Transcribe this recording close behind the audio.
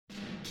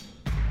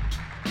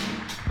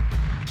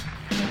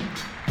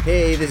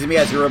Hey, this is me,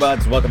 Guys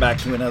Robots. Welcome back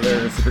to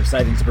another super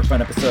exciting, super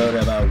fun episode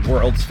of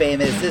World's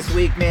Famous. This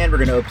week, man, we're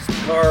going to open some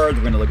cards,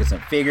 we're going to look at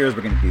some figures,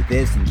 we're going to do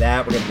this and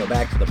that, we're going to go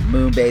back to the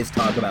moon base,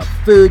 talk about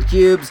food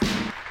cubes.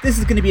 This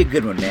is going to be a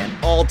good one, man.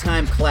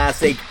 All-time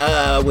classic.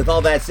 With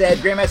all that said,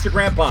 Grandmaster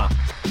Grandpa,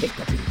 take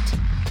the beat.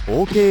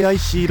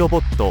 OKIC ロボ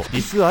ット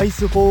This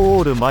Ice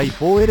for All My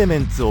 4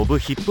 Elements of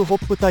Hip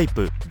Hop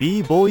Type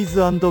B-Boys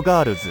and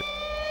Girls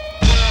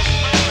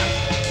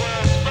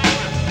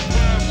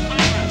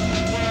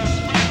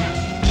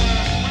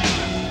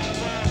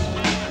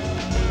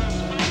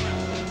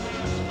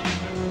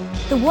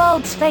The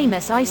world's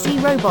famous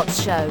IC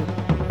Robots show.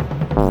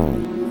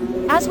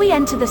 As we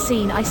enter the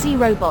scene, IC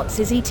Robots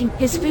is eating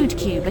his food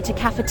cube at a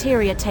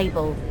cafeteria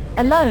table,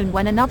 alone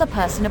when another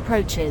person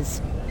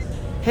approaches.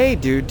 Hey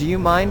dude, do you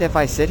mind if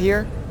I sit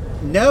here?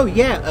 No,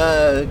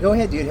 yeah, go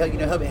ahead, dude.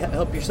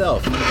 Help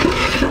yourself.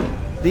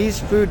 These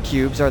food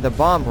cubes are the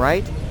bomb,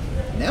 right?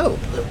 No,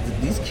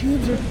 these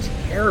cubes are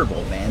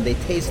terrible, man. They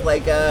taste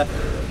like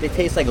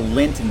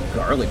lint and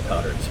garlic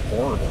powder. It's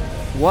horrible.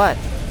 What?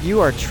 You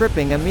are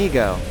tripping,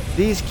 amigo.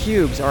 These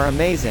cubes are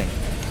amazing.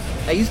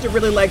 I used to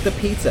really like the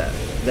pizza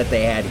that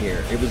they had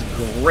here. It was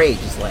great,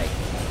 just like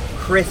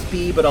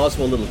crispy, but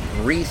also a little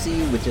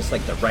greasy with just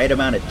like the right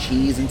amount of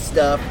cheese and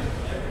stuff.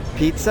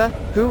 Pizza?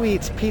 Who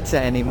eats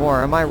pizza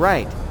anymore, am I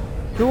right?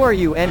 Who are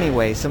you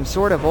anyway, some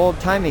sort of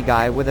old-timey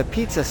guy with a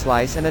pizza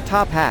slice and a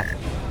top hat?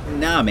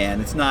 Nah, man,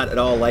 it's not at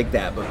all like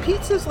that. But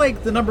pizza's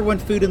like the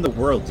 #1 food in the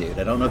world, dude.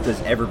 I don't know if there's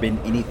ever been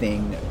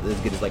anything as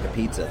good as like a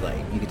pizza. Like,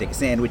 you can take a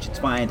sandwich, it's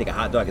fine. Take a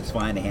hot dog, it's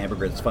fine. A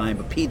hamburger, it's fine.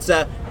 But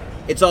pizza,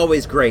 it's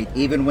always great.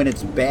 Even when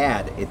it's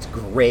bad, it's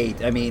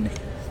great. I mean,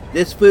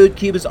 this food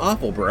cube is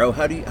awful, bro.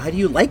 How do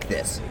you like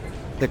this?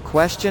 The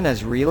question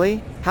is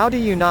really, how do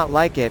you not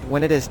like it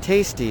when it is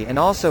tasty and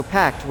also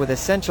packed with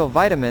essential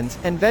vitamins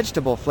and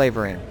vegetable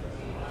flavoring?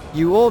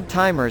 You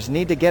old-timers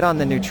need to get on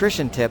the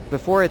nutrition tip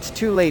before it's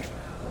too late.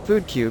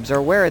 Food cubes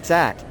are where it's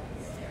at.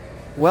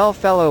 Well,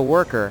 fellow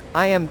worker,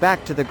 I am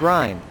back to the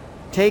grind.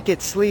 Take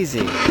it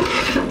sleazy.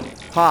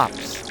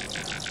 Pops.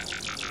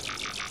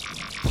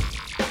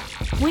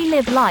 We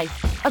live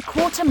life, a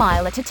quarter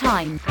mile at a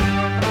time.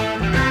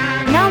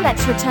 Now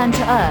let's return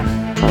to Earth.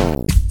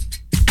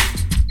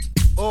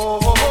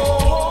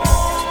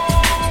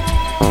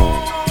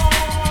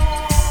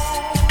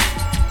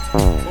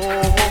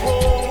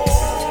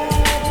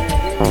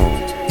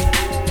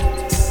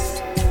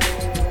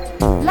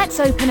 Let's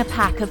open a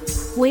pack of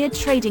weird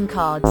trading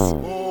cards.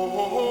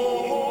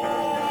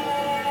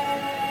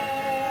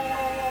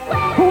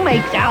 Who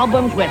makes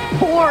albums with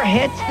 4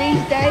 hits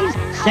these days?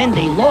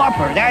 Cyndi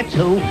Lauper, that's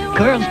who.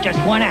 Girls just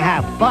want to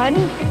have fun.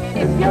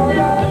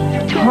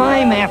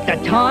 Time after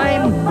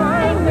time.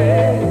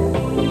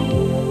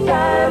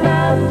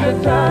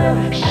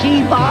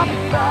 She-Bop.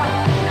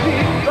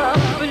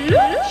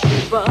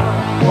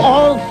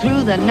 All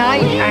through the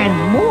night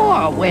and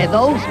more where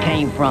those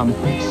came from.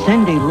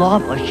 Cyndi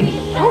Lauper, she's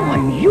so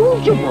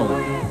unusual.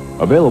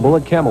 Available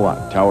at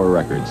Camelot, Tower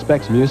Records,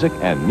 Specs Music,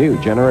 and New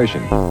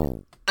Generation.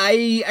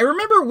 I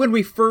remember when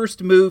we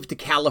first moved to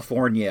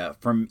California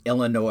from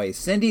Illinois,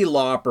 Cyndi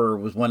Lauper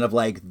was one of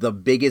like the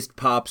biggest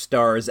pop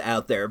stars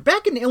out there.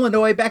 Back in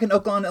Illinois, back in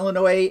Oakland,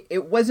 Illinois,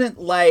 it wasn't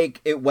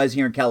like it was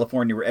here in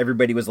California where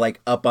everybody was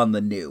like up on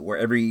the new, where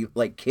every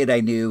like kid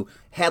I knew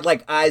had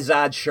like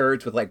Izod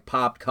shirts with like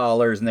popped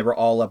collars and they were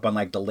all up on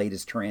like the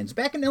latest trends.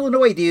 Back in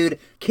Illinois, dude,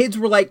 kids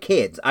were like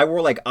kids. I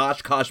wore like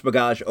Oshkosh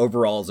Bagosh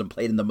overalls and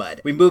played in the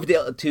mud. We moved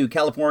to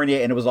California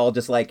and it was all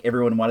just like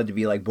everyone wanted to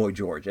be like Boy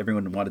George.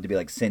 Everyone wanted to be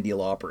like Cyndi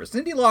Lauper.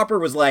 Cyndi Lauper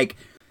was like,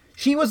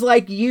 she was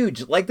like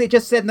huge. Like they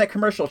just said in that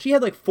commercial, she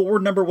had like 4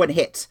 #1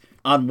 hits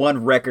on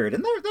one record.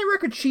 And that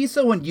record, She's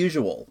So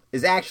Unusual,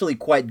 is actually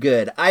quite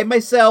good. I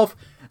myself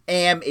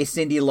am a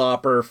Cyndi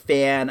Lauper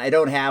fan. I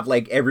don't have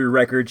like every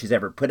record she's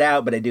ever put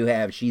out, but I do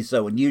have She's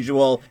So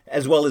Unusual,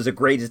 as well as the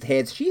greatest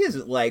hits. She has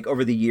like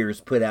over the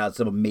years put out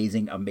some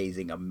amazing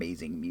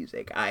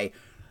music. I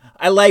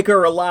like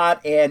her a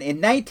lot, and in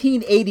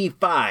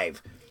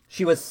 1985,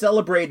 she was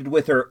celebrated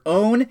with her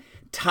own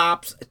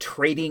Topps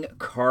trading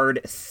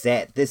card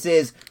set. This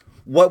is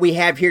what we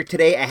have here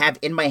today. I have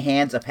in my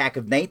hands a pack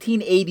of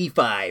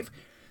 1985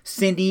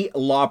 Cyndi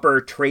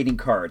Lauper trading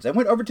cards. I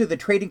went over to the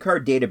trading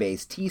card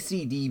database,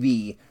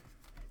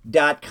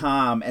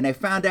 tcdv.com, and I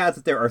found out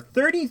that there are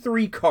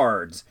 33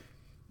 cards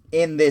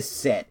in this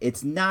set.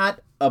 It's not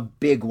a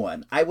big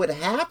one. I would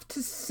have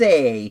to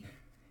say,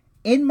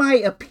 in my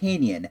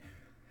opinion,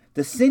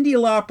 the Cyndi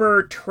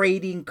Lauper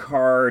trading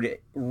card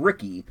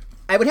rookie,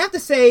 I would have to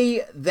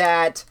say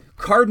that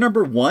card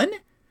 #1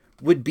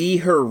 would be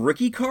her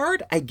rookie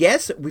card. I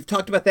guess we've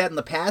talked about that in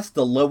the past.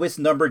 The lowest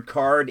numbered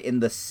card in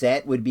the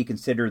set would be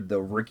considered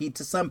the rookie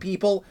to some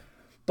people.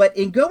 But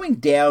in going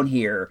down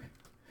here,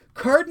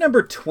 card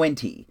number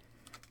 20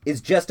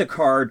 is just a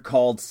card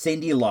called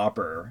Cyndi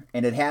Lauper,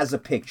 and it has a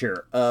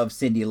picture of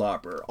Cyndi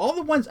Lauper. All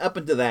the ones up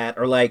into that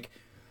are like,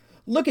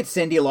 look at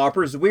Cyndi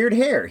Lauper's weird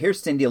hair.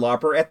 Here's Cyndi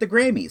Lauper at the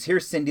Grammys.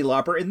 Here's Cyndi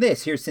Lauper in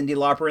this. Here's Cyndi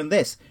Lauper in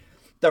this.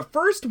 The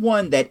first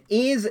one that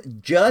is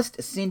just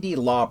Cyndi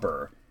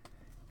Lauper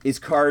is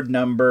card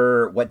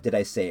number, what did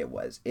I say it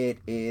was? It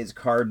is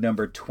card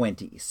number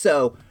 20.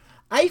 So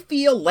I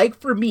feel like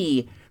for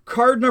me,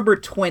 card number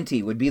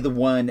 20 would be the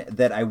one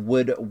that I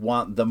would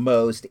want the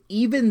most,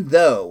 even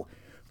though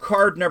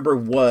card number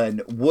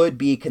 1 would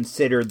be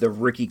considered the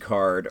rookie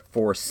card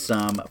for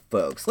some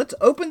folks. Let's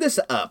open this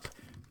up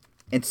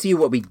and see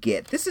what we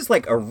get. This is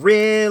like a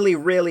really,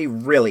 really,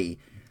 really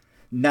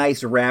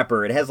nice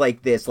wrapper. It has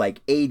like this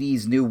like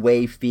 80s new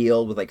wave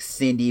feel with like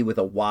Cindy with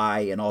a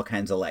Y and all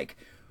kinds of like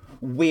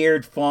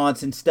weird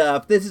fonts and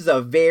stuff. This is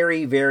a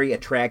very, very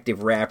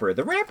attractive wrapper.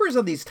 The wrappers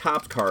on these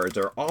Topps cards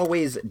are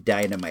always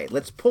dynamite.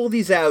 Let's pull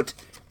these out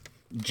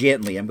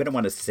gently. I'm going to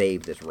want to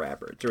save this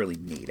wrapper. It's really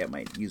neat. I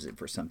might use it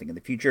for something in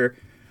the future.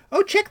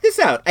 Oh, check this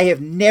out. I have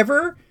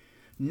never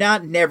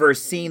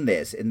seen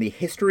this in the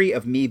history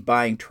of me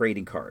buying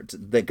trading cards.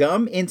 The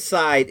gum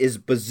inside is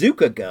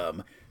bazooka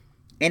gum,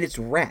 and it's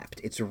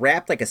wrapped. It's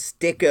wrapped like a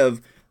stick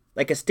of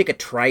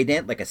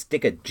Trident, like a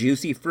stick of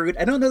Juicy Fruit.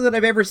 I don't know that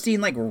I've ever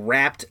seen like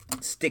wrapped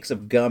sticks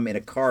of gum in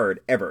a card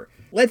ever.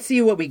 Let's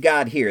see what we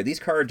got here. These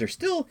cards are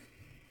still,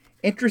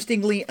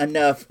 interestingly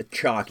enough,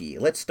 chalky.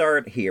 Let's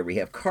start here. We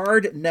have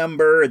card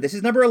number, this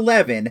is number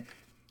 11.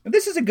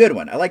 This is a good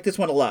one. I like this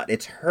one a lot.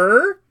 It's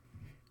her,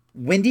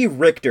 Wendy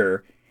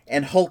Richter,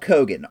 and Hulk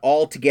Hogan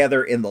all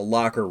together in the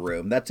locker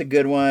room. That's a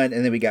good one.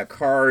 And then we got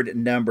card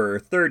number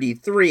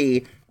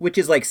 33, which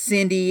is like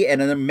Cindy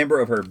and a member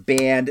of her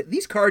band.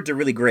 These cards are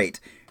really great.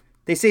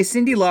 They say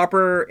Cyndi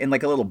Lauper in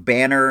like a little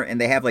banner,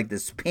 and they have like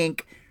this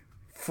pink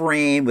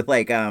frame with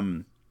like,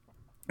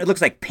 it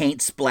looks like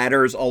paint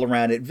splatters all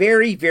around it.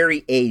 Very,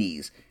 very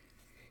 80s.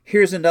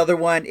 Here's another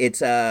one. It's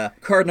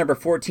card number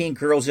 14,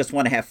 Girls Just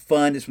Want to Have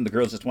Fun. It's from the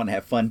Girls Just Want to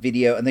Have Fun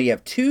video. And then you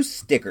have 3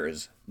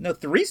 stickers.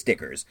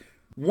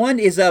 One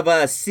is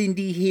of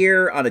Cindy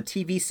here on a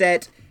TV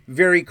set.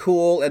 Very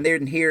cool. And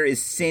then here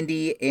is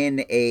Cindy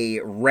in a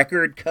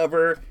record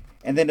cover.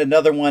 And then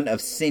another one of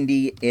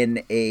Cindy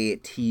in a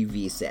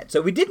TV set.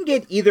 So we didn't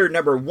get either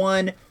number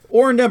 1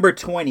 or number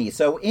 20.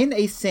 So in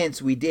a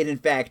sense, we did in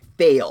fact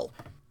fail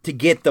to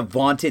get the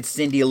vaunted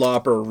Cyndi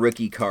Lauper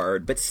rookie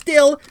card. But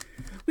still,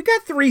 we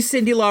got 3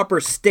 Cyndi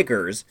Lauper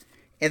stickers.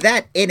 And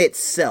that in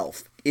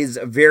itself is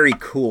very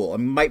cool. I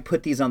might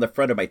put these on the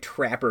front of my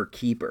Trapper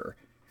Keeper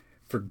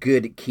for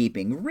good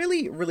keeping.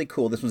 Really, really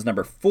cool. This one's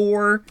number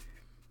 4.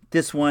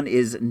 This one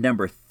is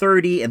number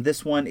 30. And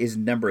this one is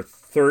number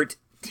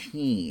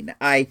 13.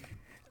 I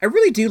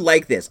really do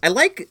like this. I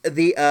like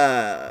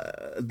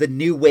the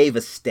new wave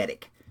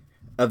aesthetic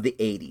of the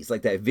 80s,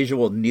 like that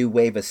visual new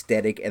wave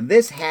aesthetic, and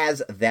this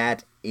has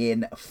that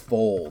in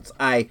folds.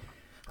 I'm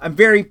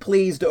very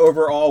pleased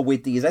overall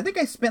with these. I think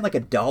I spent like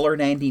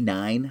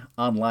 $1.99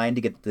 online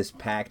to get this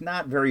pack.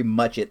 Not very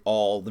much at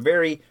all.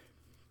 Very,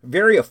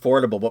 very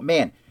affordable, but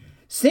man,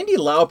 Cyndi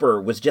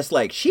Lauper was just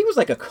like, she was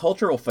like a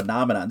cultural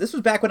phenomenon. This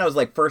was back when I was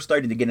like first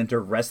starting to get into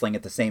wrestling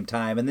at the same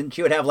time, and then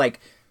she would have like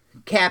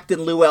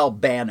Captain Lou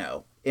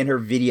Albano in her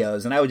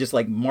videos, and I would just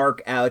like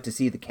mark out to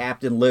see the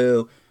Captain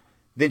Lou.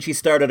 Then she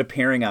started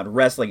appearing on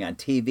wrestling on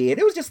TV, and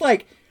it was just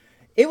like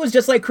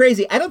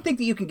crazy. I don't think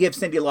that you can give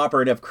Cyndi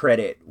Lauper enough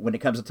credit when it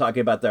comes to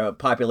talking about the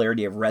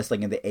popularity of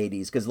wrestling in the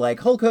 80s, because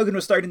like Hulk Hogan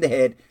was starting to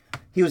hit.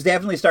 He was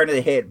definitely starting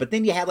to hit, but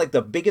then you had like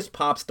the biggest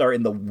pop star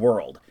in the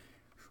world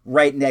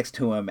right next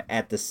to him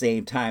at the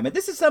same time. And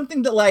this is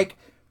something that like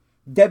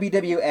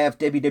WWF,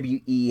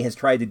 WWE has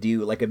tried to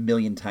do like a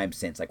million times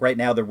since. Like right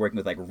now they're working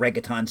with like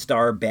reggaeton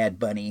star Bad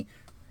Bunny,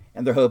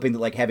 and they're hoping that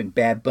like having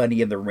Bad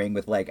Bunny in the ring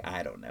with like,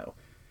 I don't know,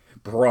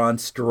 Braun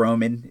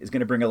Strowman is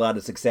going to bring a lot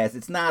of success.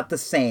 It's not the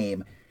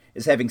same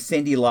as having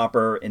Cyndi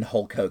Lauper and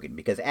Hulk Hogan,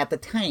 because at the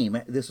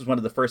time, this was one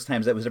of the first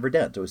times that was ever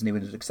done, so it was new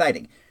and it was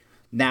exciting.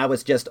 Now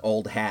it's just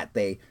old hat.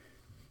 They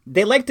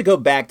like to go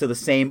back to the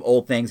same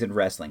old things in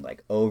wrestling,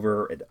 like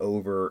over and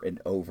over and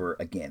over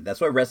again.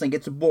 That's why wrestling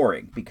gets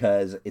boring,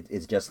 because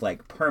it's just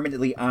like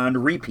permanently on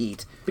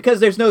repeat, because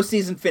there's no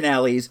season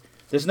finales,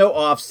 there's no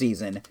off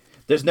season,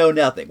 there's no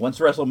nothing. Once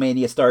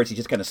WrestleMania starts, you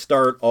just kind of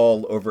start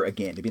all over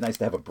again. It'd be nice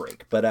to have a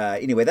break. But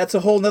anyway, that's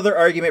a whole nother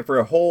argument for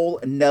a whole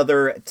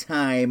nother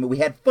time. We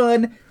had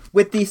fun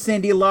with the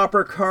Cyndi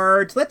Lauper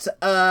cards. Let's,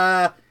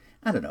 I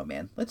don't know,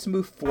 man. Let's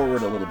move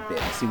forward a little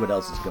bit and see what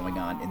else is going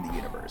on in the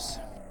universe.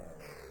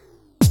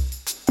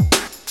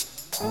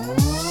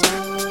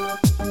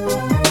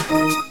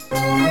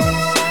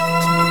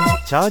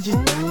 Charge.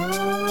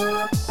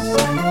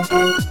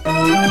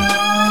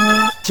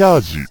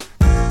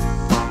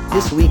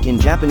 This week in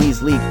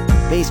Japanese League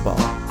Baseball.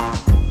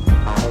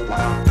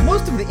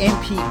 Most of the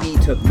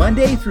MPB took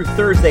Monday through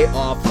Thursday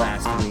off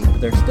last week,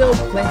 but there's still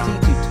plenty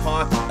to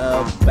talk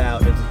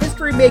about. It's a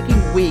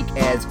history-making week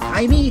as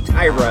Kaimi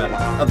Taira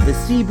of the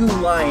Cebu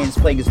Lions,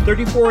 playing his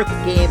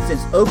 34th game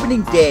since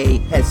opening day,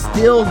 has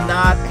still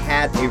not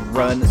had a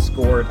run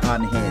scored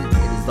on him.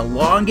 It is the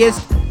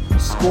longest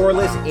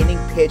scoreless inning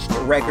pitched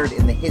record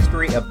in the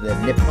history of the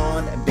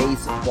Nippon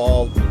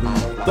Baseball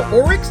League. The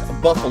Oryx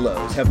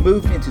Buffaloes have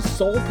moved into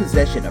sole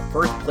possession of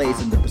first place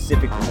in the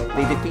Pacific League.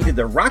 They defeated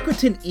the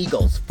Rakuten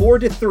Eagles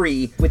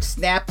 4-3, which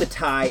snapped the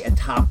tie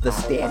atop the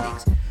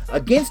standings.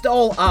 Against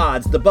all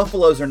odds, the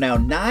Buffaloes are now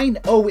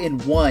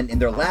 9-0-1 in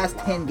their last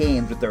 10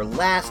 games, with their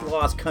last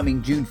loss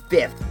coming June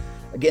 5th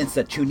against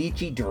the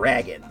Chunichi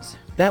Dragons.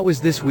 That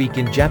was This Week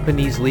in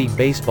Japanese League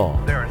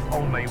Baseball. There's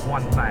only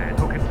one man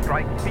who can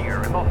strike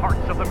fear in the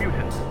hearts of the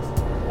mutants.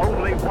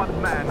 Only one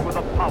man with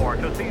the power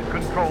to seize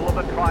control of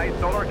the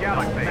Tri-Solar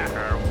Galaxy. No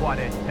matter what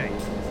it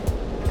takes.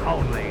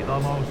 Only the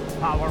most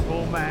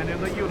powerful man in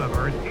the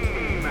universe,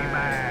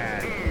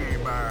 He-Man.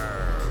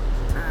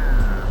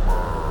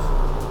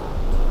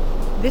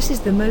 This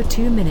is the Mo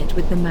 2 Minute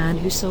with the man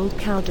who sold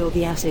Caldor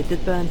the acid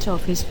that burnt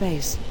off his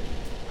face.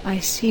 I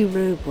see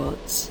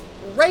robots.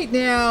 Right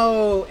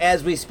now,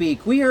 as we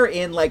speak, we are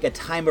in like a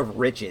time of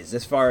riches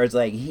as far as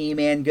like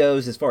He-Man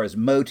goes, as far as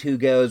Motu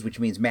goes, which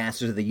means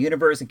Masters of the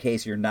Universe. In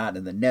case you're not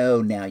in the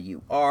know, now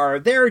you are.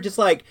 There's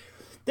like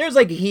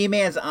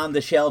He-Mans on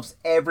the shelves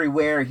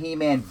everywhere,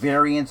 He-Man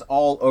variants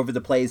all over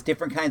the place,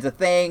 different kinds of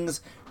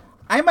things.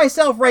 I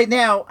myself right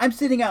now, I'm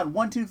sitting on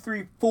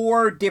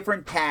 4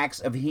 different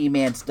packs of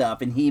He-Man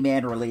stuff and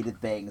He-Man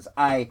related things.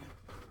 I'm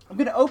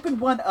going to open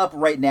one up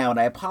right now, and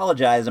I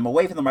apologize. I'm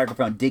away from the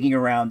microphone, digging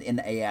around in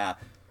a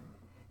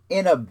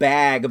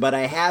bag, but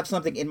I have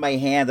something in my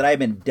hand that I've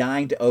been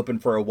dying to open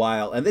for a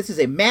while, and this is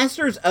a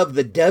Masters of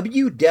the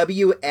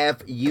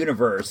WWF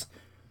Universe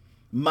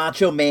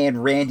Macho Man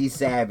Randy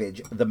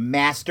Savage, the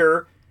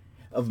master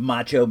of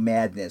Macho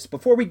Madness.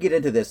 Before we get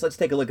into this, let's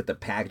take a look at the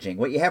packaging.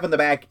 What you have on the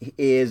back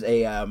is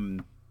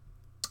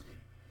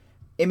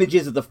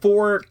images of the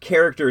 4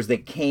 characters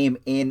that came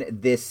in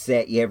this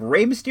set. You have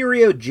Rey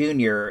Mysterio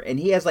Jr., and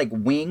he has like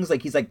wings,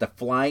 like he's like the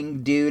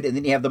flying dude, and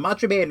then you have the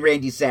Macho Man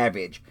Randy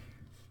Savage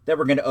that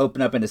we're going to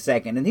open up in a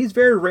second, and he's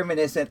very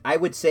reminiscent, I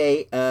would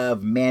say,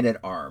 of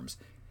Man-at-Arms.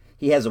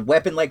 He has a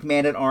weapon like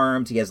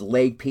Man-at-Arms, he has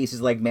leg pieces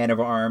like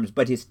Man-at-Arms,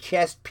 but his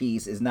chest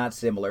piece is not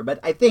similar, but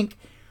I think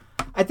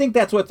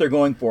that's what they're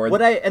going for.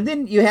 And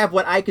then you have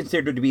what I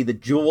consider to be the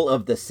jewel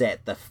of the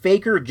set, the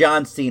Faker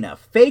John Cena.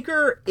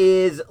 Faker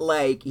is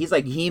like, he's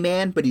like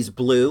He-Man, but he's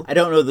blue. I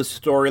don't know the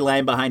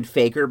storyline behind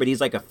Faker, but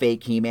he's like a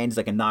fake He-Man. He's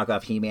like a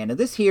knockoff He-Man. And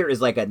this here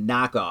is like a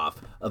knockoff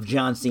of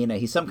John Cena.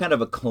 He's some kind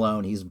of a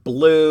clone. He's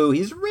blue.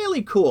 He's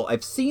really cool.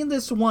 I've seen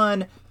this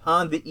one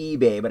on the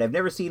eBay, but I've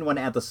never seen one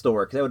at the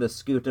store, because I would have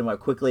scooped him up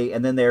quickly.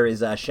 And then there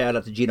is a shout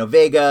out to Gino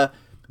Vega,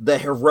 the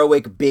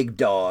heroic big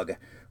dog,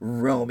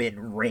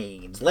 Roman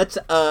Reigns.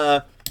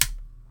 That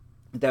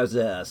was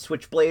a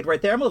switchblade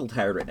right there. I'm a little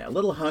tired right now, a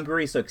little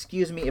hungry, so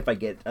excuse me if I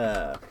get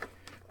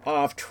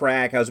off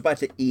track. I was about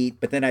to eat,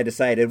 but then I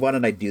decided, why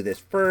don't I do this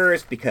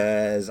first,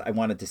 because I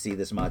wanted to see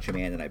this Macho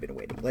Man and I've been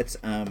waiting. Let's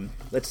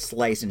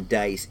slice and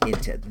dice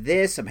into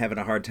this. I'm having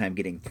a hard time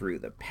getting through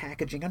the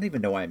packaging. I don't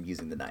even know why I'm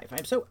using the knife.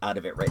 I'm so out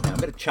of it right now. I'm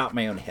going to chop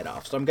my own head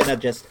off, so I'm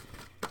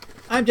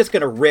just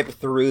going to rip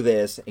through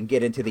this and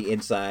get into the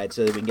inside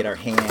so that we can get our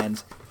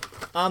hands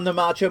on the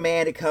Macho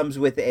Man. It comes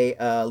with a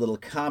little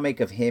comic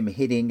of him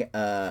hitting,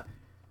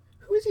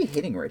 who is he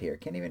hitting right here?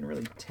 Can't even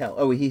really tell.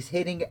 Oh, he's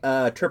hitting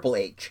Triple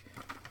H,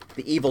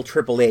 the evil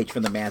Triple H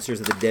from the Masters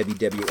of the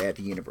WWF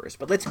Universe.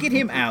 But let's get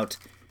him out.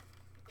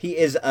 He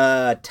is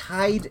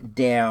tied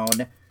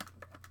down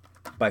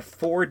by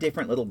 4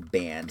 different little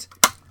bands.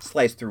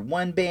 Slice through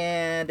one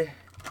band,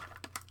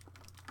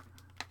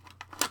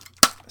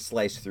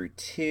 slice through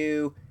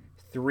 2,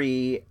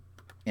 3,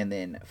 and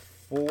then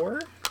 4.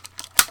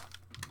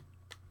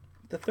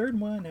 The third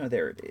one, oh,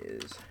 there it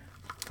is.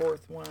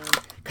 4th one,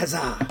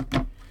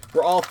 Kazaa!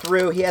 We're all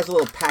through. He has a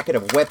little packet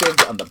of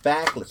weapons on the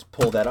back. Let's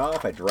pull that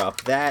off. I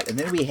dropped that. And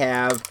then we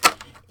have,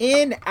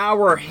 in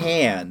our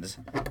hands,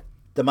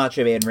 the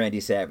Macho Man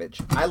Randy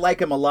Savage. I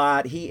like him a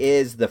lot. He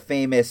is the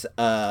famous,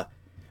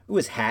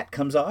 his hat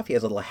comes off. He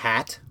has a little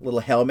hat,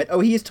 little helmet.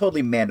 Oh, he is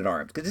totally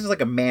Man-at-Arms, because this is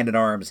like a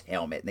Man-at-Arms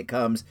helmet. And it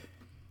comes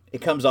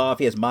off.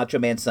 He has Macho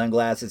Man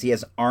sunglasses. He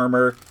has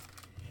armor.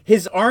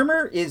 His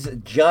armor is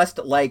just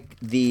like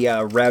the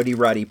Rowdy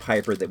Roddy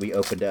Piper that we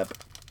opened up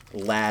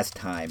last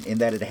time, in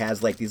that it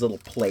has like these little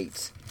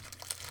plates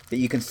that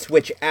you can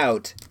switch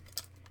out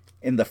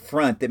in the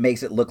front that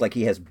makes it look like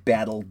he has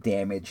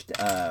battle-damaged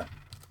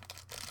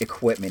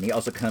equipment. He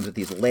also comes with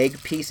these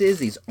leg pieces,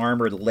 these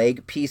armored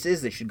leg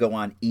pieces that should go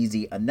on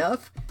easy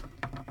enough.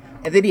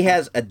 And then he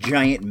has a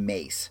giant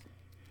mace,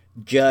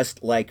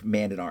 just like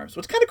Man-at-Arms.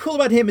 What's kind of cool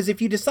about him is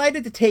if you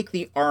decided to take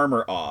the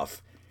armor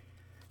off,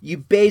 you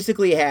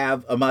basically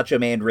have a Macho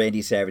Man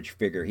Randy Savage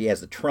figure. He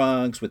has the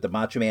trunks with the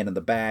Macho Man in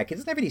the back. He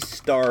doesn't have any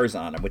stars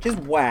on him, which is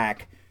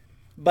whack.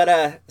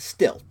 But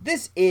still,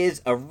 this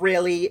is a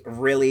really,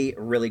 really,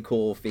 really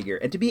cool figure.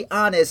 And to be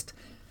honest,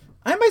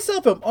 I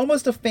myself am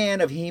almost a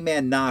fan of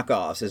He-Man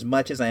knockoffs as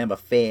much as I am a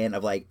fan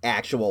of like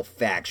actual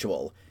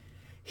factual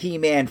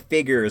He-Man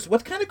figures.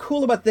 What's kind of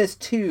cool about this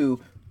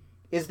too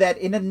is that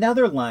in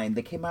another line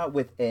they came out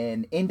with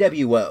an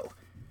NWO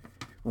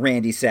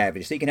Randy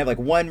Savage. So you can have like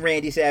one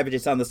Randy Savage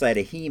that's on the side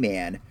of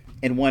He-Man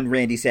and one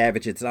Randy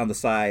Savage that's on the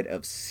side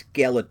of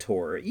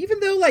Skeletor. Even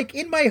though like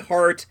in my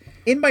heart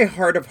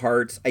of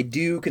hearts, I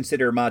do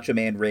consider Macho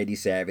Man Randy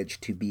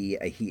Savage to be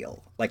a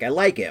heel. Like I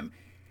like him.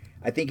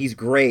 I think he's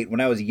great. When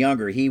I was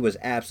younger, he was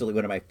absolutely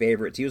one of my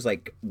favorites. He was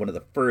like one of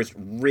the first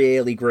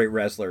really great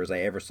wrestlers I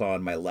ever saw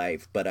in my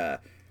life. But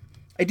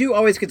I do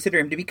always consider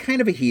him to be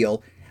kind of a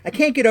heel. I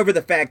can't get over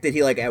the fact that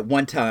he, like, at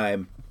one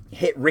time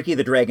hit Ricky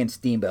the Dragon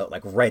Steamboat,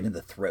 like, right in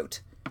the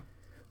throat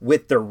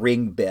with the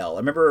ring bell. I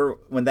remember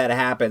when that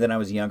happened, and I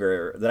was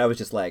younger, that I was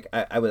just like,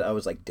 I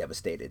was like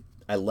devastated.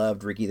 I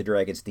loved Ricky the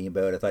Dragon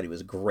Steamboat. I thought he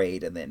was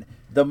great. And then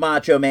the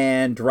Macho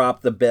Man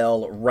dropped the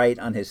bell right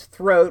on his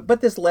throat.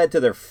 But this led to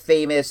their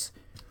famous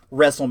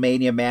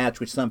WrestleMania match,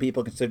 which some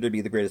people consider to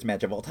be the greatest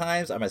match of all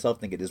times. I myself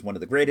think it is one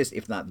of the greatest,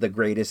 if not the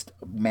greatest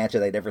match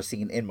that I'd ever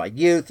seen in my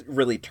youth.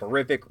 Really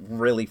terrific,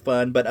 really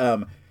fun. But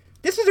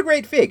this is a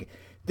great fig.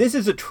 This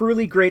is a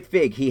truly great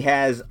fig. He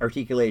has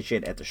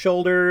articulation at the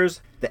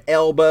shoulders, the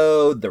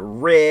elbow, the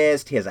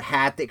wrist. He has a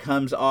hat that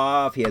comes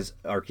off.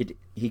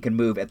 He can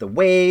move at the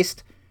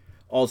waist,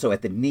 also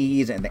at the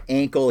knees and the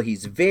ankle.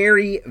 He's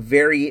very,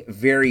 very,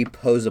 very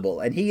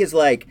poseable. And he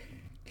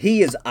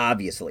is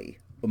obviously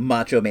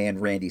Macho Man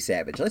Randy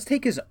Savage. Let's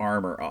take his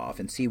armor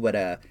off and see what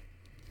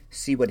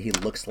he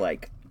looks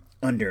like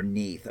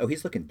underneath. Oh,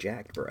 he's looking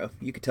jacked, bro.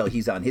 You could tell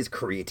he's on his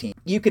creatine.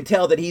 You could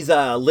tell that he's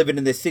living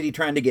in this city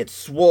trying to get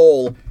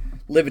swole,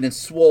 living in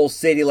Swole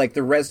City like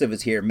the rest of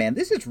us here. Man,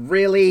 this is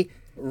really,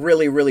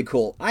 really, really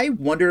cool. I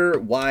wonder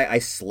why I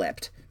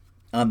slept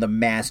on the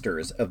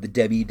masters of the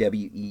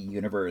WWE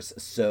Universe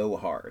so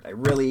hard.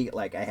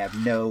 I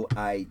have no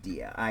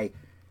idea.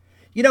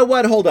 You know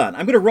what? Hold on.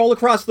 I'm going to roll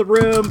across the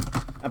room.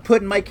 I'm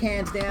putting my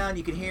cans down.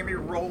 You can hear me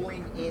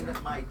rolling in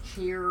my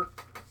chair.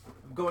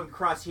 Going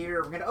across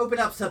here. We're going to open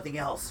up something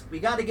else. We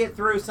got to get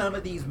through some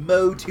of these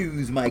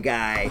Motus, my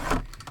guy.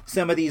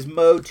 Some of these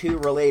Motu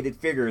related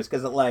figures.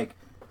 Because,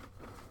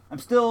 I'm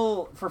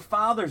still, for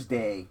Father's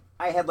Day,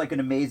 I had,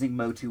 an amazing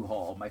Motu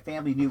haul. My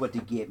family knew what to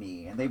get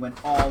me, and they went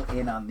all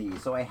in on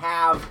these. So I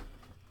have,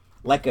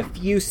 a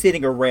few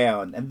sitting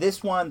around. And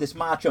this one, this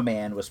Macho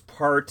Man, was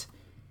part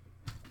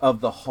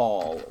of the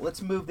haul.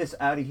 Let's move this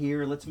out of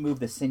here. Let's move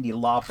the Cyndi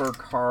Lauper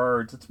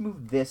cards. Let's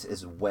move this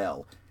as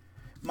well.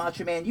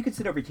 Macho Man, you can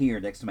sit over here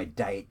next to my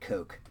Diet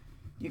Coke.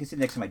 You can sit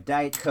next to my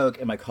Diet Coke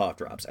and my cough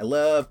drops. I don't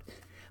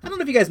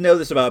know if you guys know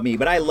this about me,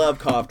 but I love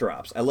cough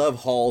drops. I love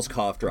Hall's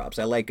cough drops.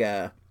 I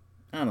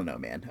don't know,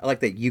 man. I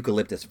like the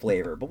eucalyptus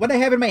flavor. But what I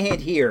have in my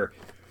hand here,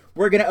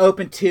 we're going to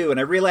open two. And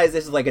I realize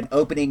this is like an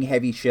opening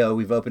heavy show.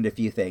 We've opened a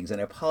few things,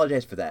 and I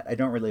apologize for that. I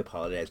don't really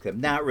apologize because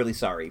I'm not really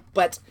sorry.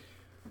 But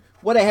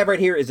what I have right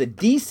here is a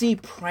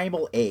DC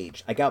Primal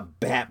Age. I got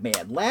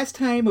Batman. Last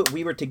time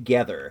we were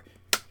together,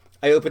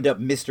 I opened up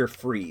Mr.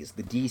 Freeze,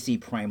 the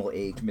DC Primal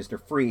Age Mr.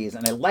 Freeze,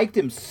 and I liked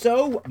him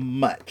so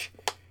much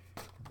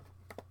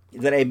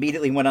that I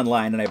immediately went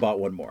online and I bought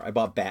one more. I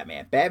bought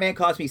Batman. Batman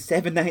cost me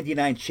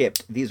 $7.99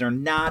 shipped. These are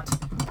not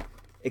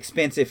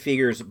expensive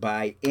figures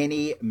by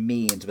any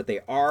means, but they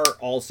are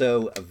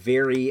also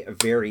very,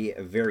 very,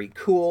 very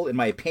cool, in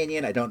my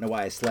opinion. I don't know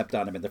why I slept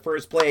on them in the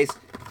first place.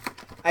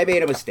 I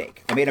made a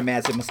mistake. I made a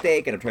massive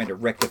mistake, and I'm trying to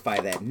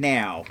rectify that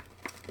now.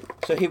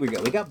 So here we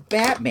go. We got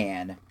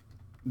Batman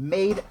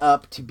made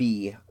up to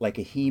be like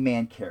a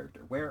He-Man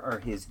character. Where are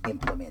his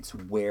implements?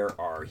 Where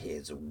are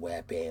his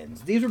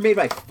weapons? These were made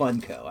by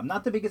Funko. I'm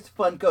not the biggest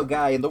Funko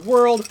guy in the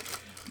world,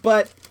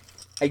 but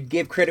I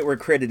give credit where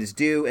credit is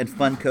due, and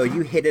Funko,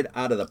 you hit it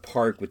out of the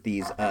park with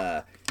these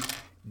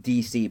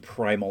DC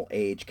Primal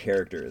Age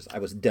characters. I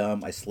was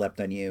dumb. I slept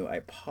on you. I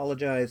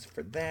apologize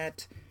for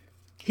that.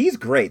 He's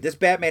great. This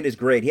Batman is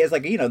great. He has,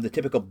 the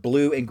typical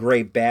blue and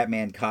gray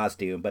Batman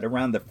costume, but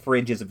around the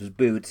fringes of his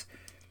boots,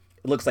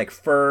 it looks like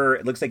fur.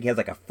 It looks like he has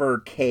a fur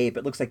cape.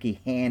 It looks like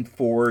he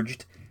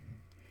hand-forged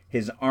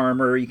his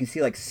armor. You can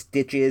see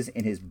stitches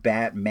in his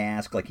bat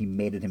mask, like he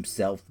made it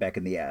himself back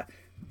in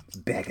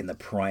the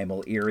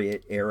Primal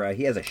era.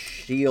 He has a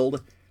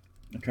shield.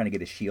 I'm trying to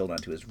get a shield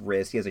onto his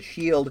wrist. He has a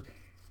shield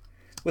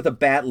with a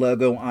bat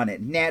logo on it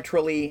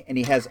naturally, and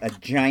he has a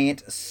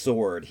giant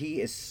sword.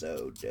 He is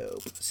so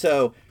dope.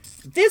 So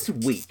this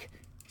week,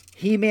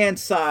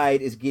 He-Man's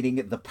side is getting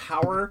the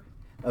power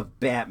of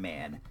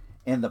Batman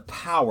and the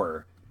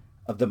power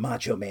of the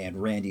Macho Man,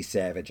 Randy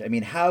Savage. I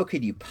mean, how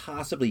could you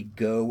possibly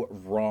go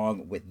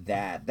wrong with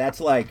that?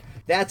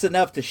 That's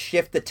enough to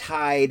shift the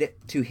tide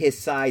to his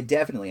side,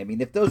 definitely. I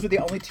mean, if those were the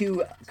only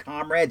two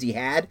comrades he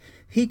had,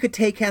 he could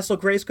take Castle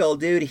Grayskull,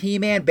 dude.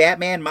 He-Man,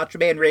 Batman, Macho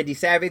Man, Randy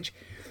Savage.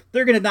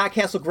 They're going to knock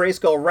Castle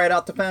Grayskull right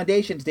off the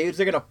foundations, dudes.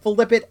 They're going to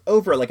flip it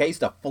over like I used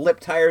to flip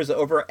tires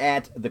over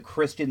at the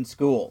Christian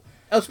school.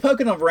 I was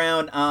poking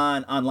around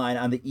online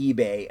on the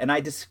eBay, and I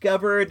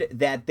discovered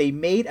that they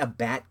made a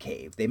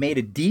Batcave. They made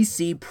a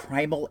DC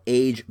Primal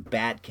Age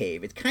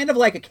Batcave. It's kind of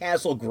like a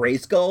Castle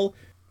Grayskull,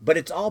 but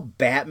it's all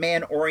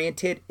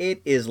Batman-oriented.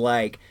 It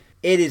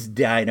is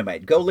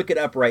dynamite. Go look it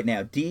up right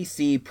now.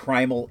 DC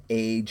Primal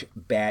Age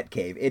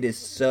Batcave. It is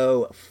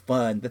so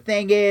fun. The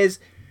thing is,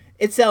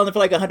 it's selling for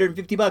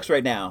 $150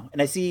 right now.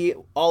 And I see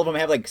all of them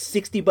have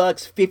 $60,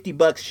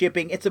 $50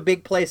 shipping. It's a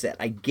big playset.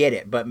 I get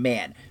it. But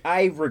man,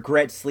 I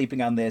regret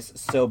sleeping on this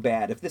so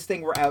bad. If this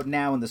thing were out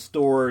now in the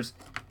stores,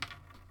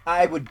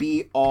 I would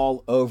be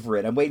all over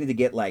it. I'm waiting to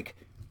get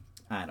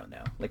I don't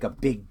know, like a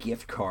big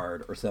gift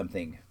card or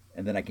something,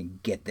 and then I can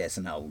get this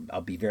and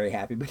I'll be very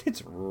happy. But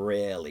it's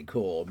really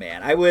cool,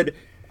 man. I would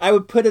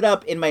put it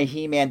up in my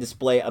He-Man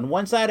display. On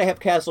one side I have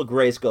Castle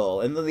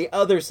Grayskull, and then the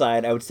other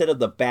side I would set up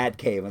the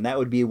Batcave, and that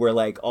would be where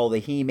like all the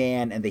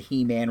He-Man and the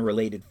He-Man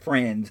related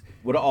friends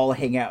would all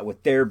hang out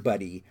with their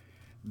buddy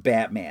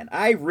Batman.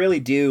 I really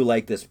do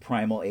like this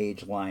Primal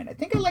Age line. I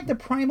think I like the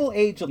Primal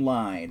Age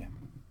line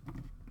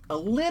a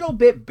little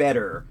bit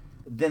better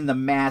than the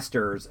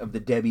Masters of the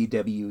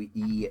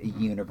WWE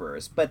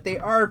Universe, but they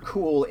are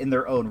cool in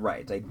their own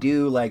rights. I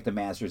do like the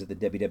Masters of the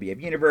WWF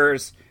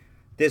Universe.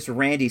 This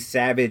Randy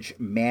Savage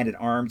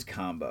Man-at-Arms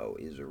combo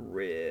is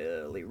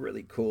really,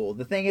 really cool.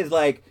 The thing is,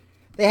 like,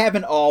 they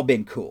haven't all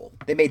been cool.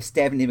 They made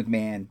Stephanie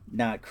McMahon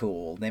not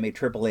cool. They made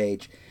Triple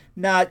H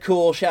not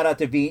cool. Shout out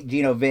to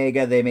Gino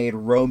Vega. They made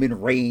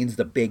Roman Reigns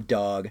the big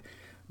dog.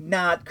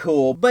 Not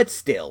cool, but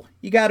still,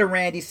 you got a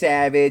Randy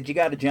Savage, you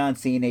got a John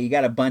Cena, you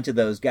got a bunch of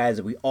those guys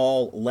that we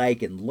all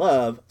like and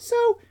love,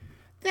 so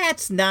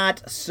that's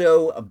not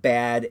so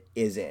bad,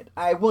 is it?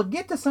 I will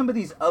get to some of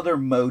these other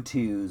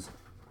Motus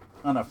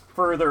on a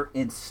further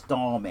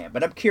installment,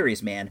 but I'm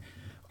curious, man.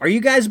 Are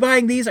you guys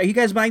buying these? Are you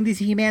guys buying these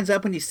He-Mans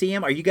up when you see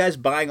them? Are you guys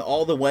buying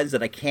all the ones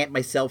that I can't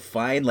myself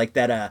find, like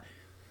that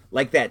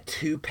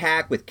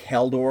 2-pack with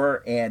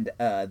Keldor and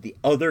the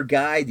other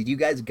guy? Did you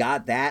guys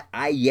got that?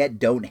 I yet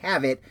don't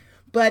have it,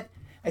 but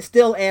I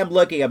still am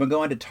looking. I've been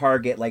going to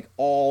Target like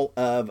all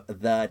of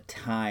the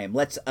time.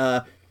 Let's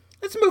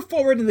move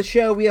forward in the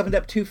show. We opened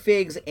up 2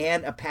 figs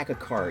and a pack of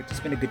cards. It's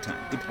been a good time.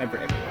 Good time for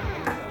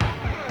everyone.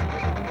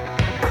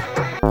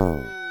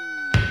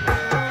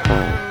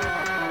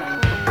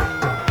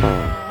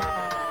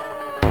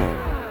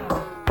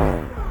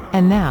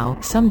 And now,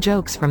 some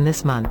jokes from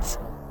this month's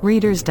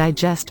Reader's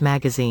Digest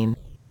magazine.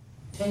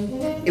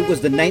 It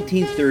was the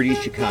 1930s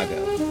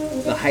Chicago,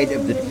 the height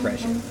of the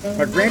Depression.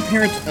 My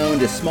grandparents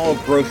owned a small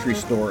grocery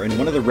store, and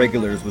one of the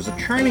regulars was a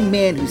charming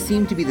man who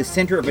seemed to be the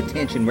center of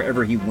attention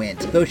wherever he went,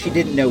 though she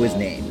didn't know his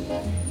name.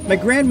 My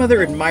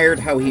grandmother admired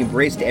how he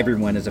embraced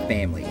everyone as a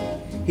family.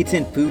 He'd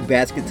send food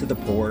baskets to the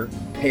poor,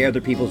 pay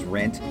other people's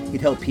rent, he'd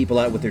help people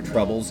out with their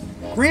troubles.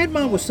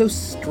 Grandma was so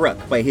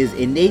struck by his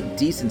innate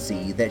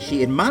decency that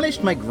she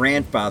admonished my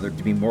grandfather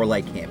to be more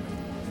like him.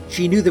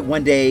 She knew that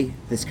one day,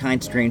 this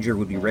kind stranger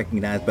would be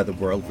recognized by the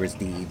world for his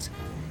deeds,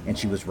 and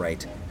she was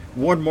right.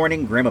 One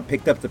morning, Grandma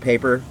picked up the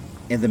paper,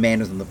 and the man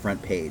was on the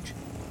front page.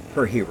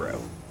 Her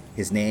hero.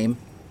 His name?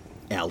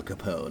 Al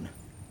Capone.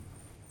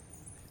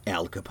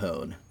 Al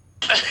Capone.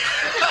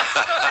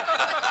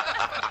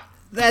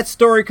 That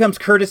story comes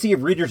courtesy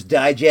of Reader's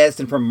Digest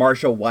and from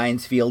Marshall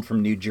Winesfield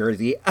from New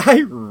Jersey.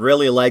 I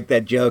really like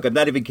that joke. I'm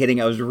not even kidding.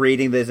 I was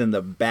reading this in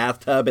the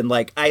bathtub, and,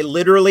 I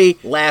literally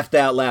laughed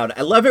out loud.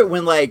 I love it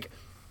when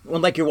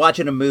you're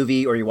watching a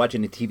movie or you're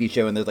watching a TV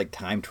show and there's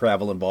time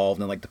travel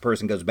involved, and the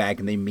person goes back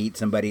and they meet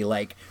somebody,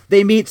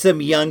 they meet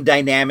some young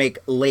dynamic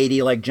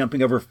lady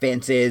jumping over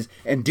fences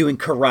and doing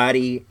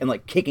karate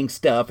and kicking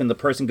stuff, and the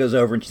person goes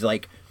over and she's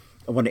like,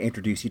 I want to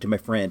introduce you to my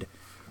friend.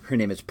 Her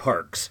name is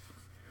Parks.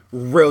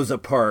 Rosa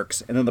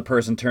Parks. And then the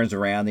person turns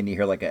around and you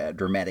hear a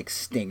dramatic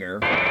stinger.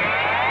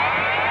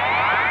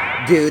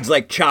 Dude's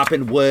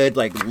chopping wood,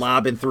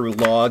 lobbing through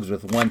logs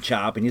with one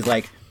chop, and he's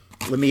like,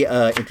 let me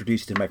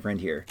introduce you to my friend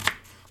here.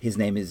 His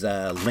name is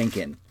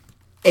Lincoln.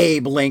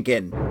 Abe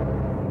Lincoln.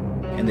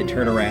 And they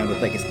turn around with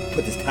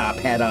put his top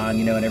hat on,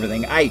 and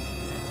everything.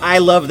 I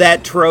love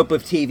that trope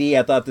of TV.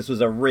 I thought this was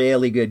a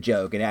really good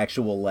joke, an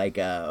actual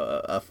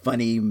a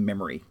funny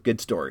memory. Good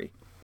story.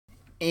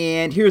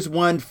 And here's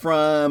one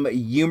from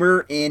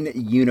Humor in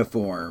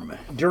Uniform.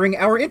 During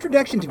our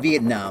introduction to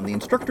Vietnam, the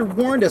instructor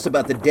warned us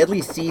about the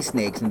deadly sea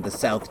snakes in the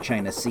South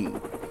China Sea.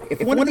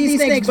 If one of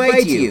these snakes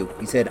bites you,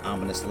 he said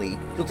ominously,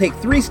 you'll take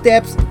 3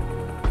 steps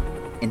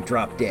and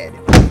drop dead.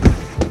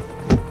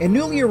 A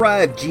newly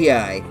arrived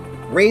GI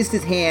raised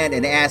his hand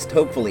and asked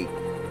hopefully,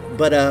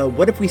 but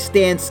what if we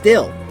stand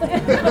still? I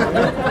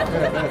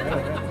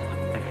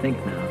think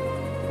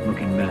now,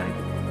 looking back,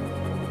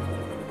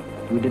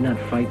 we did not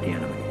fight the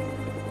enemy.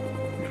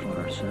 We fought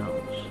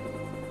ourselves.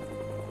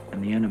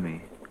 And the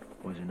enemy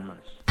was in us.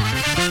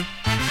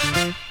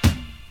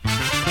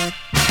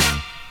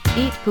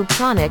 Eat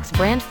Pooptronics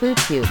brand food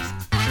cubes.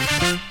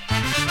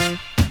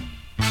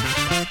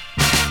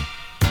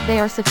 They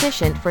are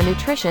sufficient for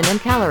nutrition and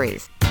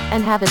calories,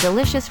 and have a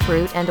delicious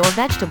fruit and or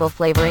vegetable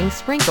flavoring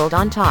sprinkled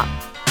on top.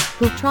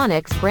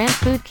 Pooptronics brand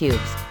food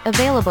cubes,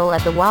 available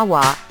at the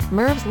Wawa,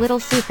 Merv's Little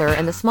Super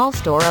and the small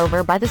store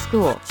over by the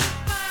school.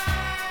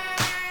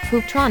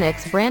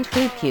 Pooptronics brand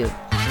food cube.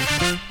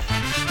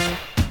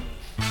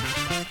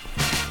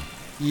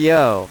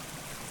 Yo.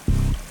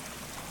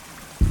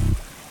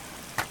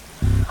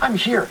 I'm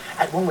here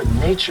at one with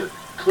nature,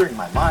 clearing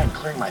my mind,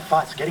 clearing my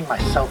thoughts, getting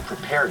myself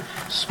prepared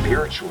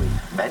spiritually,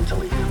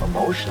 mentally,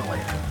 emotionally.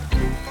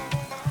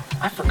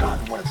 I've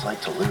forgotten what it's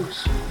like to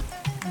lose.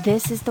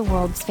 This is the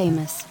world's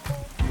famous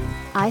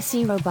I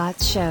See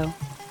Robots show.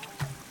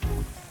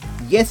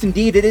 Yes,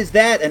 indeed, it is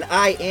that, and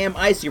I am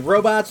Icy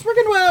Robots. We're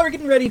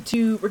getting ready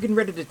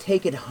to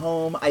take it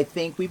home. I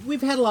think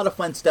we've had a lot of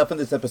fun stuff in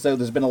this episode.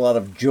 There's been a lot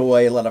of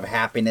joy, a lot of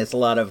happiness, a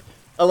lot of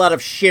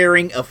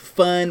sharing of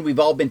fun. We've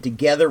all been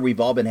together. We've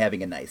all been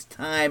having a nice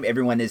time. At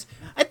least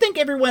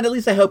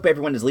I hope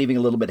everyone is leaving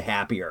a little bit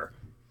happier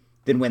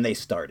than when they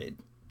started.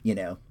 You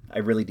know, I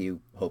really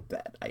do hope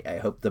that. I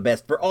hope the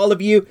best for all of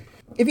you.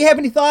 If you have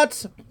any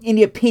thoughts,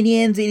 any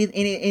opinions,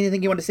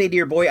 anything you want to say to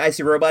your boy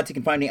Icy Robots, you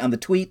can find me on the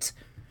tweets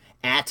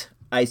at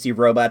Icy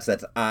Robots.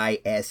 That's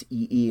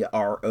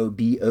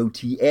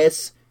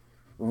ISEEROBOTS.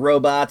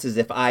 Robots as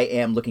if I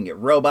am looking at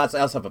robots.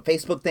 I also have a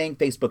Facebook thing,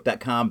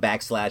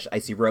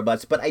 facebook.com/Icy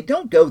Robots, but I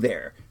don't go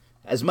there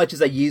as much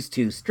as I used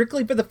to,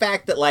 strictly for the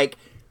fact that, like,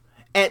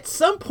 at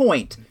some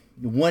point,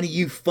 one of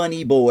you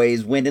funny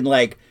boys went and,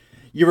 like,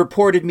 you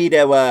reported me to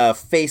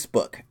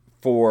Facebook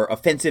for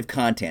offensive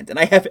content, and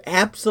I have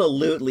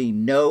absolutely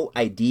no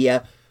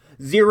idea,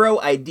 zero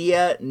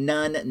idea,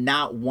 none,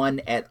 not one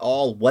at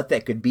all what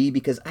that could be,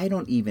 because I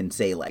don't even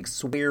say, like,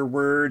 swear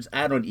words.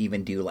 I don't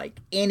even do,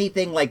 like,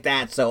 anything like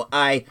that, so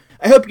I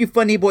hope you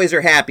funny boys are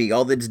happy.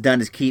 All that's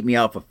done is keep me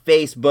off of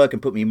Facebook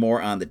and put me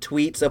more on the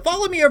tweets, so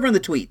follow me over on the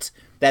tweets.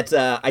 That's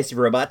Icy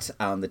Robots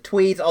on the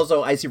tweets,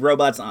 also Icy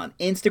Robots on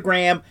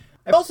Instagram.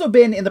 I've also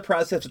been in the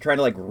process of trying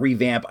to, like,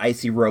 revamp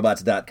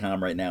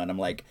icyrobots.com right now, and I'm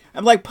like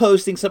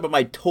posting some of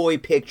my toy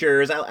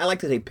pictures. I like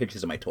to take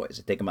pictures of my toys.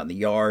 I take them out in the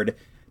yard,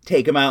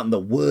 take them out in the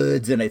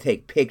woods, and I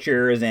take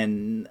pictures,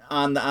 and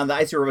on the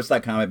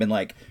icyrobots.com I've been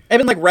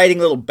writing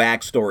little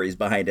backstories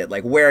behind it,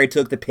 like where I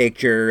took the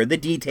picture, the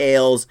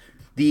details,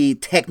 the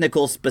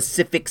technical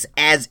specifics,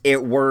 as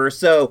it were.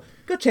 So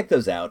go check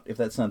those out if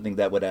that's something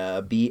that would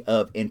be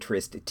of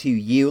interest to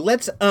you.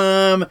 Let's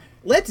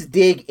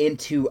dig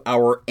into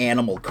our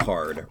animal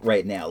card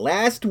right now.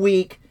 Last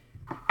week,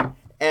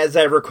 as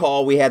I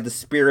recall, we had the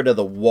spirit of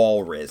the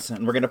walrus,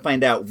 and we're going to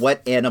find out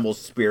what animal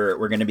spirit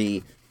we're going to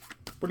be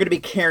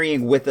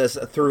carrying with us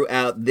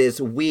throughout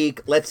this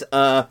week. Let's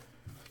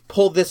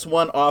pull this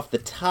one off the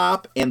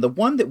top, and the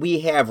one that we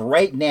have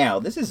right now,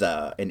 this is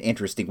an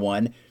interesting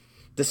one,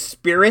 the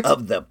spirit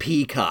of the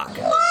peacock.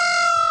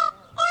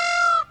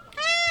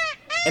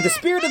 And the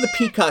spirit of the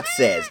peacock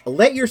says,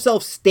 let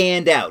yourself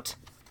stand out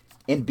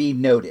and be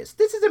noticed.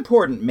 This is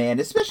important, man,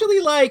 especially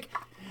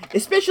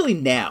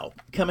now,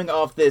 coming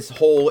off this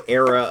whole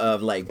era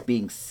of, like,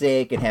 being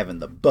sick and having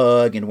the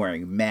bug and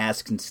wearing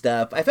masks and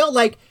stuff. I felt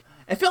like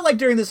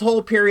during this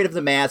whole period of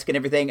the mask and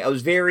everything, I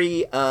was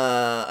very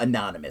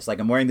anonymous. Like,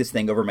 I'm wearing this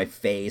thing over my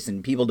face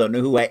and people don't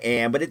know who I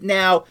am, but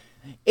now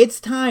it's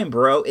time,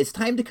 bro. It's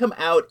time to come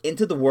out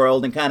into the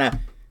world and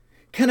kind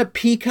of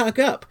peacock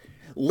up.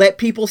 Let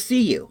people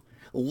see you.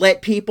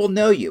 Let people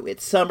know you.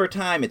 It's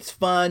summertime. It's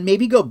fun.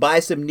 Maybe go buy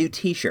some new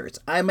t-shirts.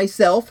 I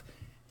myself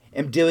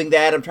am doing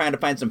that. I'm trying to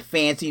find some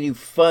fancy new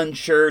fun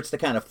shirts to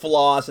kind of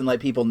floss and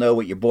let people know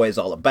what your boy is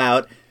all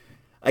about.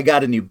 I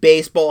got a new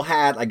baseball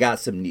hat. I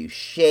got some new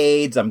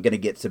shades. I'm going to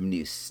get some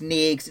new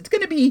sneaks. It's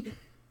going to be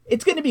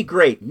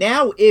great.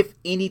 Now, if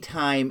any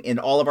time in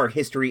all of our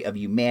history of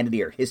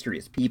humanity or history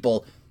as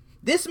people,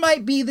 this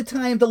might be the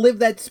time to live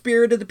that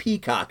spirit of the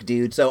peacock,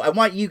 dude. So I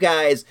want you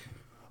guys,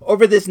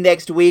 over this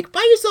next week,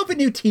 buy yourself a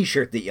new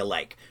t-shirt that you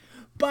like.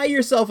 Buy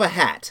yourself a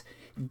hat.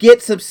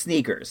 Get some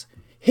sneakers.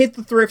 Hit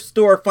the thrift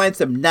store, find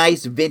some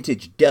nice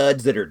vintage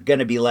duds that are going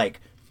to be, like,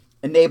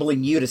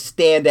 enabling you to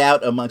stand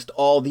out amongst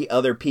all the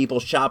other people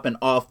shopping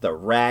off the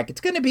rack.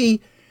 It's going to be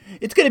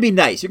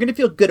nice. You're going to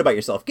feel good about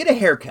yourself. Get a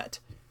haircut.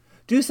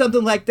 Do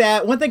something like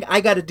that. One thing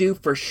I got to do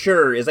for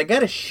sure is I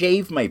got to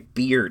shave my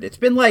beard. It's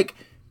been like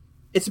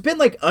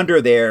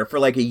under there for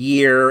like a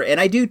year, and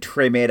I do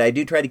trim it. I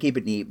do try to keep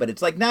it neat, but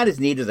it's like not as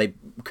neat as I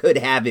could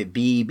have it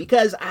be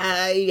because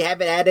I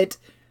haven't had it.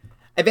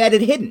 I've had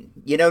it hidden.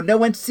 You know, no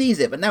one sees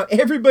it, but now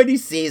everybody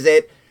sees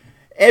it.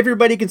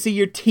 Everybody can see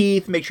your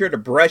teeth. Make sure to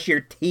brush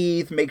your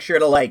teeth. Make sure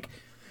to, like,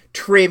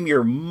 trim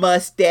your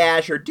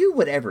mustache or do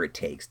whatever it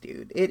takes,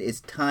 dude. It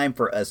is time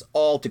for us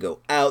all to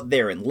go out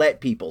there and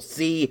let people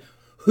see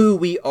who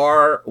we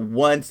are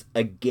once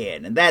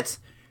again. And that's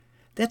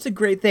a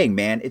great thing,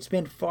 man. It's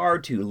been far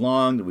too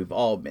long that we've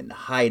all been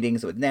hiding,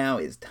 so now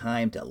is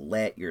time to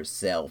let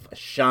yourself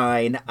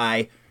shine.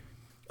 I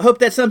hope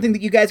that's something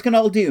that you guys can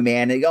all do,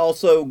 man. It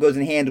also goes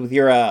in hand with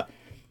your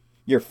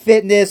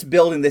fitness,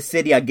 building the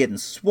city on getting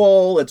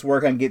swole. Let's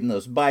work on getting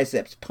those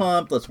biceps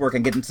pumped. Let's work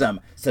on getting some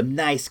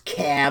nice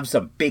calves,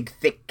 some big,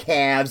 thick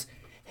calves,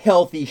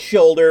 healthy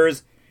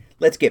shoulders.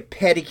 Let's get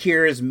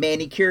pedicures,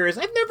 manicures.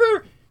 I've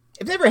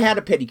never had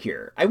a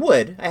pedicure. I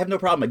would. I have no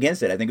problem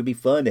against it. I think it'd be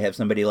fun to have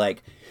somebody,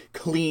 like,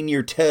 clean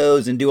your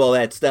toes and do all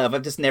that stuff.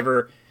 I've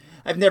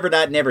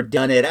never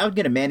done it. I would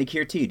get a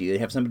manicure too, dude.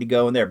 Have somebody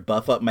go in there,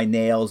 buff up my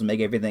nails, and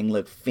make everything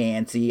look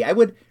fancy. I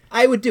would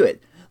do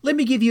it. Let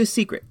me give you a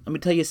secret. Let me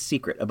tell you a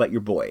secret about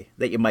your boy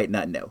that you might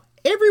not know.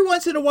 Every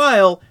once in a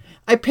while,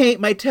 I paint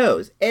my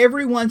toes.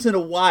 Every once in a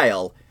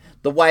while,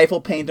 the wife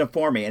will paint them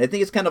for me. And I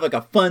think it's kind of like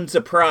a fun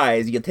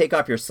surprise. You take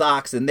off your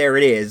socks and there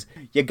it is.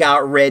 You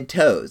got red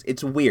toes.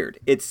 It's weird.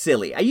 It's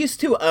silly. There used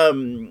to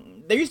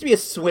be a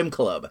swim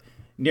club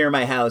near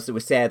my house that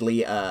was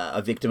sadly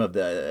a victim of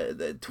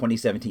the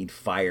 2017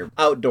 fire.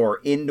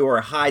 Outdoor,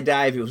 indoor, high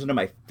dive. It was one of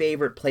my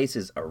favorite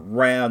places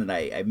around, and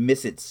I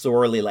miss it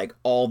sorely, like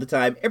all the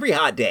time. Every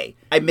hot day,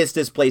 I miss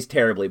this place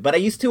terribly. But I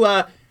used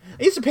to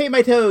paint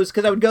my toes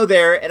because I would go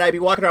there and I'd be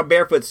walking around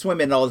barefoot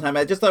swimming all the time.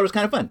 I just thought it was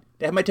kind of fun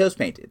to have my toes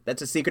painted.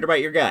 That's a secret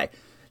about your guy.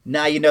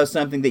 Now you know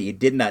something that you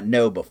did not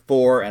know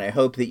before, and I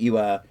hope that you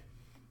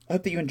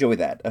enjoy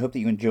that. I hope that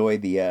you enjoy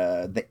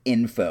the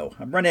info.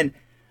 I'm running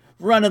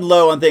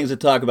low on things to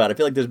talk about. I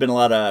feel like there's been a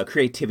lot of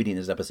creativity in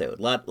this episode.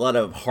 A lot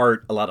of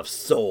heart, a lot of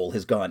soul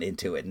has gone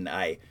into it, and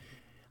I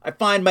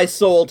find my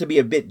soul to be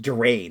a bit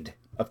drained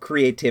of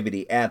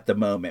creativity at the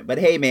moment. But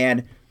hey,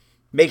 man,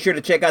 make sure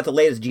to check out the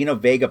latest Gino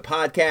Vega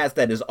podcast.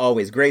 That is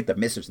always great. The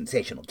Mr.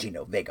 Sensational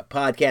Gino Vega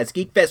podcast.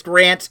 Geekfest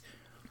Rant,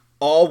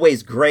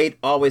 always great,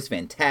 always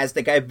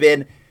fantastic. I've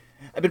been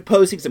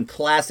posting some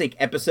classic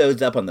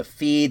episodes up on the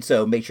feed,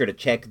 so make sure to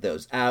check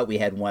those out. We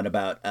had one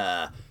about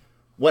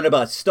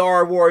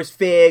Star Wars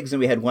figs, and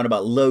we had one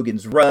about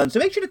Logan's Run. So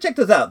make sure to check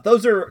those out.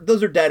 Those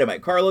are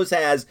dynamite. Carlos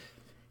has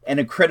an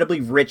incredibly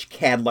rich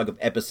catalog of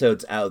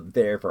episodes out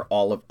there for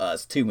all of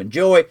us to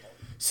enjoy.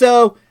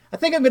 So I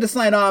think I'm going to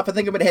sign off. I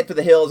think I'm going to head for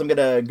the hills. I'm going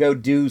to go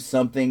do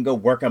something, go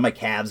work on my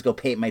calves, go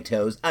paint my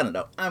toes. I don't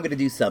know. I'm going to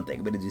do something.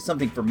 I'm going to do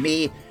something for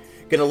me.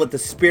 Gonna let the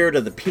spirit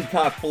of the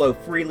peacock flow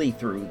freely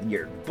through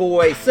your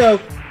boy. So,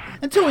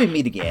 until we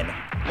meet again,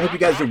 I hope you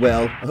guys are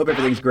well. I hope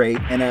everything's great.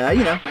 And,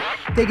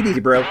 take it easy,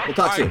 bro. We'll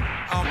talk soon.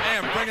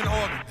 And bring an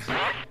organ.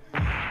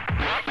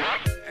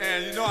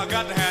 And you know I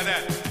got to have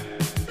that.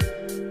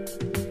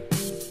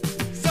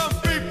 Some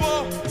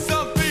people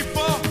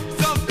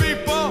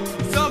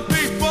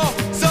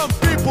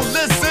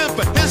listen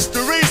for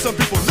history. Some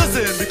people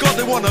listen because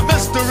they want a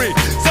mystery.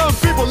 Some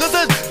people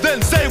listen, then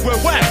say we're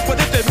whack. But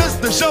if they miss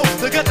the show,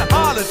 they get the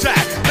heart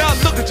attack. Now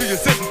look at you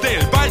sitting there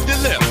and biting your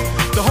lip.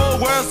 The whole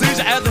world sees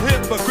you as a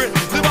hypocrite.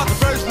 Live out the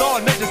first law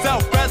and make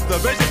yourself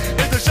preservation.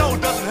 If the show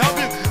doesn't help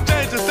you,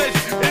 change the station.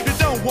 If you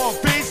don't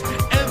want peace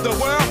in the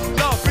world,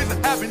 love, peace,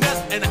 and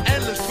happiness in an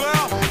endless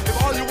world. If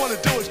all you want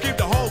to do is keep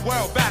the whole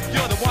world back,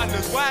 you're the one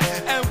that's whack.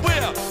 And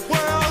we're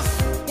world's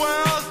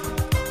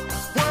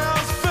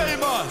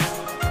famous.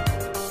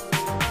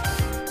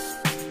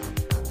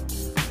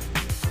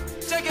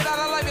 Check it out,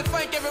 I'd like to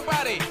thank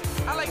everybody.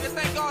 I'd like to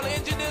thank all the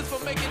engineers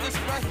for making this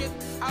record.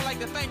 I'd like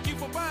to thank you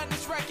for buying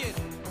this record.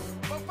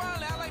 But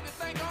finally, I'd like to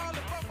thank all the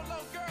Buffalo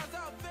girls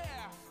out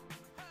there.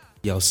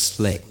 Yo,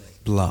 slick,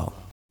 blow.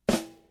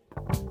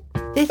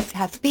 This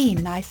has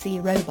been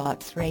IC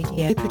Robots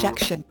Radio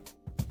production.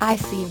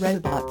 IC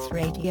Robots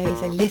Radio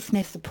is a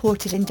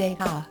listener-supported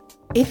endeavor.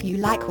 If you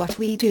like what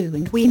we do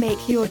and we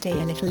make your day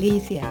a little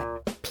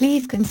easier,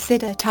 please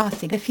consider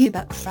tossing a few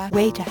bucks our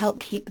way to help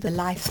keep the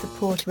life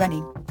support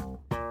running.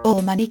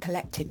 All money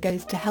collected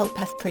goes to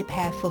help us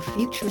prepare for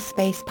future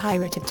space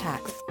pirate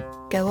attacks.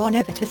 Go on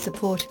over to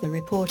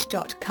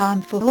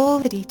supportthereport.com for all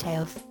the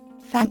details.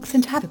 Thanks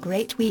and have a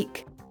great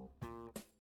week.